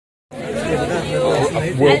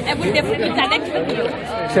I would definitely connect with you.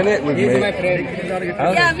 Connect with me.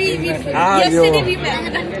 Yeah, we yesterday we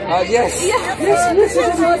met. Yes. Yes,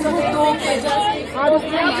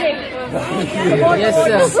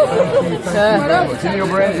 sir. Sir. It's in your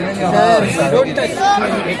brain, it's in your heart.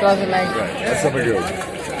 It was like... Let's have a go.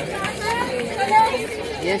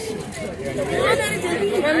 Yes.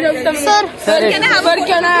 Sir, can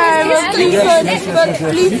I have please, sir.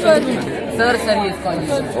 Sir, he is calling.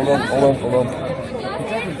 Hold on.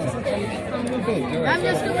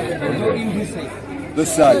 This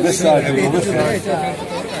side.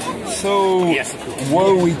 So,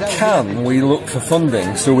 where we can, we look for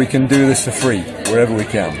funding so we can do this for free, wherever we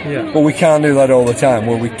can. Yeah. But we can't do that all the time.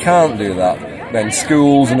 Where we can't do that, then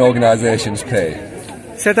schools and organisations pay.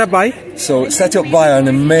 Set up by? So, set up by an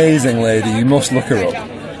amazing lady, you must look her up.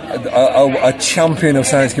 A champion of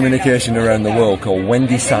science communication around the world called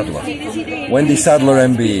Wendy Sadler. Wendy Sadler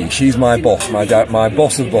MBE. She's my boss, my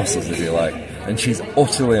boss of bosses, if you like. And she's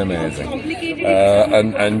utterly amazing.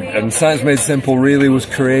 And Science Made Simple really was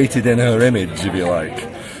created in her image, if you like.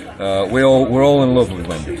 We're all in love with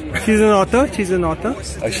Wendy. She's an author. She is an author.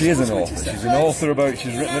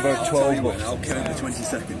 She's written about 12 books. I'll count to 20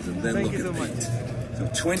 seconds and then look at me. So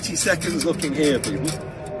 20 seconds looking here, people.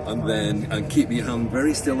 And keep your hand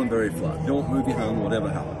very still and very flat. Don't move your hand, whatever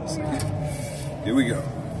happens. Here we go.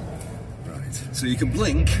 Right. So you can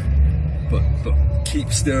blink, but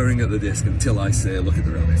keep staring at the disc until I say look at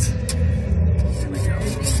the rabbit. Here we go.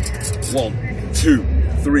 1, 2,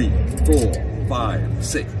 3, 4, 5,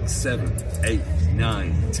 6, 7, 8,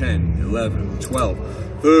 9, 10, 11, 12,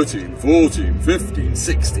 13, 14, 15,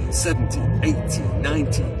 16, 17, 18,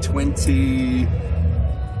 19, 20.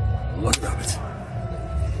 Look at the rabbit.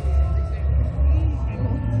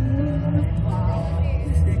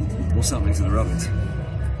 What's happening to the rabbit?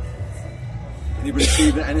 Anybody see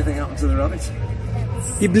that anything happened to the rabbit?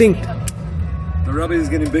 He blinked. The rabbit is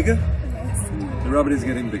getting bigger? The rabbit is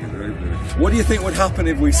getting bigger. What do you think would happen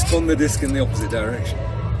if we spun the disc in the opposite direction?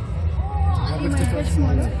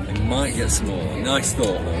 It might get smaller. Nice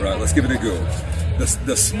thought. All right, let's give it a go.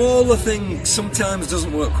 The smaller thing sometimes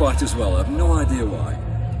doesn't work quite as well. I have no idea why.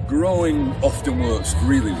 Growing often works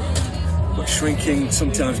really well, but shrinking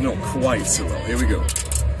sometimes not quite so well. Here we go.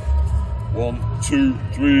 1, 2,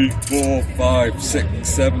 3, 4, 5, 6,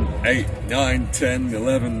 7, 8, 9, 10,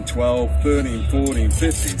 11, 12, 13, 14,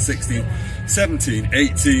 15, 16, 17,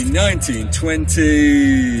 18, 19,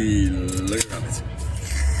 20. Look at that.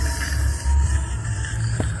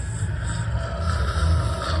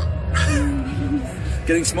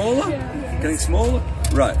 Getting smaller? Getting smaller?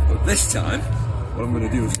 Right, but this time, what I'm going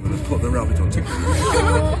to do is I'm going to put the rabbit on top.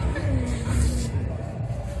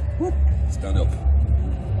 Stand up.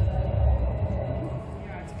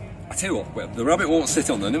 I tell you what, the rabbit won't sit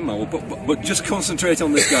on there, never mind, but just concentrate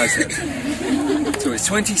on this guy's head. So it's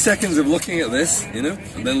 20 seconds of looking at this, you know,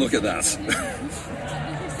 and then look at that.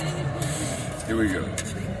 Here we go.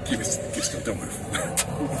 Keep still, don't move.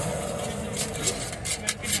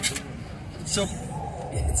 So,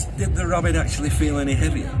 did the rabbit actually feel any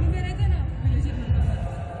heavier?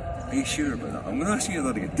 Are you sure about that? I'm going to ask you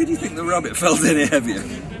that again. Did you think the rabbit felt any heavier?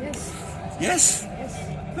 Yes?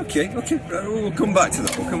 Okay, right, we'll come back to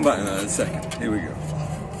that. We'll come back to that in a second. Here we go.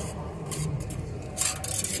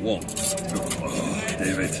 1,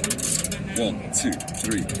 David. 1, 2,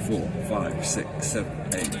 3, 4, 5, 6, 7,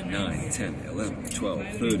 8, 9, 10, 11, 12,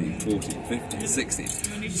 13, 14, 15, 16,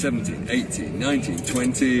 17, 18, 19,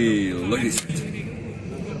 20. Look at his head.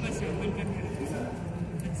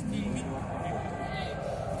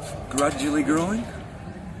 Gradually growing,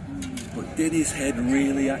 but did his head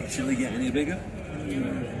really actually get any bigger?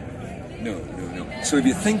 No. So if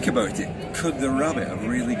you think about it, could the rabbit have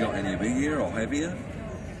really got any bigger or heavier?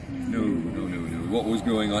 No. What was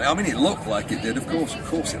going on? I mean, it looked like it did, of course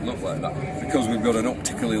it looked like that, because we've got an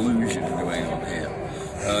optical illusion going on here.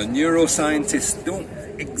 Neuroscientists don't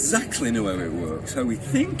exactly know how it works. How we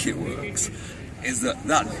think it works is that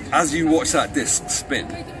as you watch that disc spin,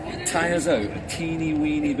 it tires out a teeny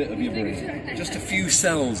weeny bit of your brain, just a few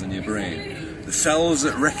cells in your brain, the cells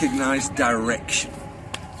that recognise direction.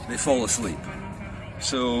 They fall asleep.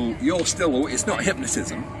 So you're still, it's not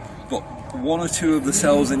hypnotism, but 1 or 2 of the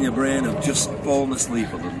cells in your brain have just fallen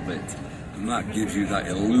asleep a little bit, and that gives you that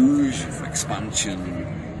illusion of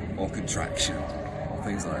expansion or contraction,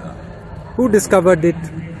 things like that. Who discovered it?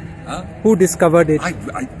 Huh? Who discovered it?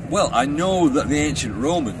 Well, I know that the ancient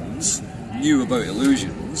Romans knew about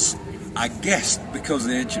illusions. I guessed because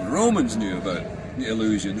the ancient Romans knew about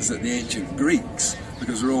illusions that the ancient Greeks,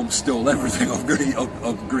 because Rome stole everything of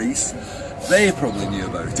Greece, they probably knew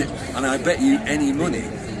about it. And I bet you any money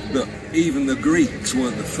that even the Greeks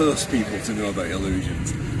weren't the first people to know about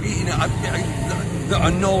illusions. You know, a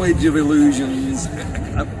knowledge of illusions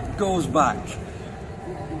goes back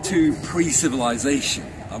to pre-civilization.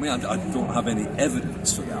 I mean, I don't have any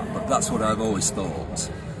evidence for that, but that's what I've always thought.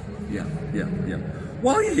 Yeah.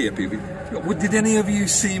 While you're here, people, did any of you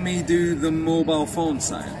see me do the mobile phone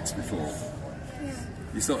science before? Yeah.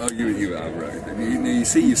 You thought, oh, you are right. You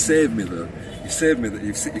see, you saved me there. You've saved me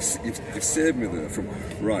there from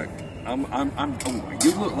right. Oh,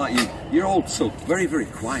 you look like you're all so very, very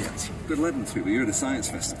quiet. Good heavens, people, you're at a science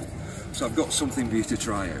festival, so I've got something for you to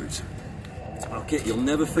try out. Okay, you'll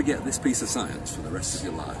never forget this piece of science for the rest of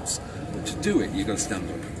your lives. But to do it, you've got to stand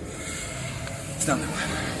up. Stand up.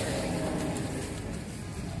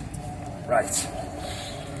 Right.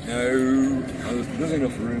 Now, there's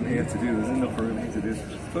enough room here to do. There's enough room here to do.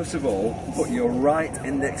 First of all, put your right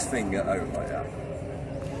index finger out like that.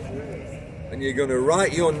 And you're going to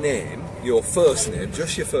write your name, your first name,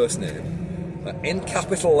 just your first name, in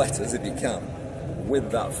capital letters if you can,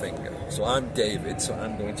 with that finger. So I'm David, so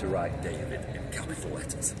I'm going to write David in capital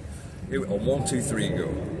letters. Here, on 1, 2, 3, go.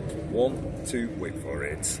 1, 2, wait for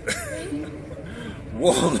it.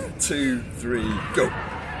 1, 2, 3, go.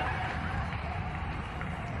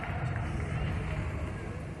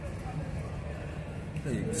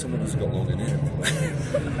 Hey, some of us got long in here.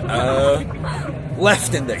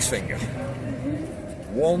 Left index finger.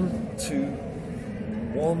 1, 2,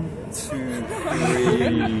 1, 2,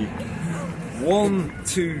 3. 1,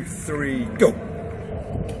 2, 3, go.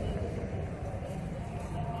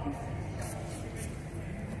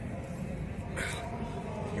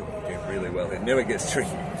 You're doing really well here. Now it gets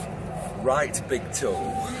tricky. Right big toe.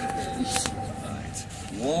 Right.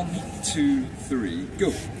 1, 2, 3,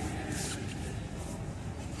 go.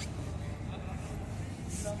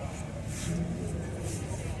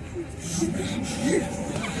 Yeah.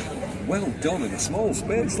 Well done in a small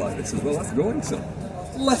space like this as well. That's going some.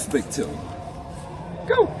 Left big toe.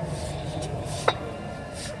 Go!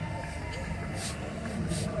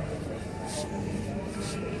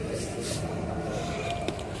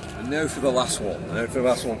 And now for the last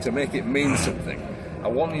one. To make it mean something. I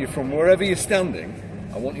want you, from wherever you're standing,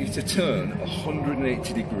 I want you to turn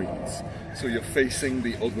 180 degrees. So you're facing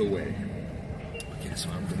the other way. Okay, so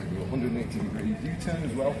I'm going to go 180 degrees. You turn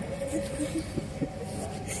as well.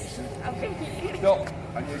 Stop.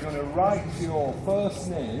 And you're going to write your first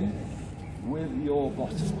name with your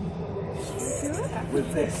bottom.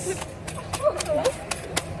 With this.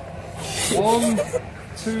 1,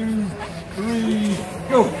 2, 3,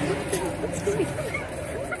 go!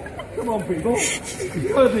 Come on, people.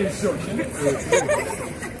 You heard the instructions.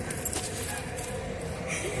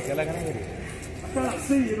 I can't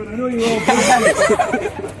see you, but I know you're all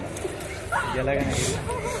good.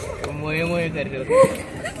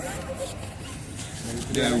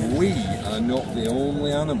 Now, we are not the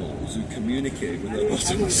only animals who communicate with their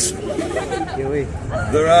bottoms.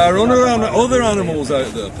 There are other animals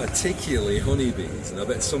out there, particularly honeybees, and I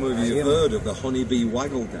bet some of you have heard of the honeybee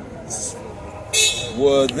waggle dance,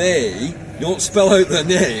 where they don't spell out their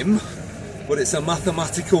name, but it's a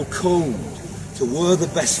mathematical code to where the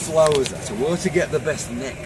best flowers are, to where to get the best nectar.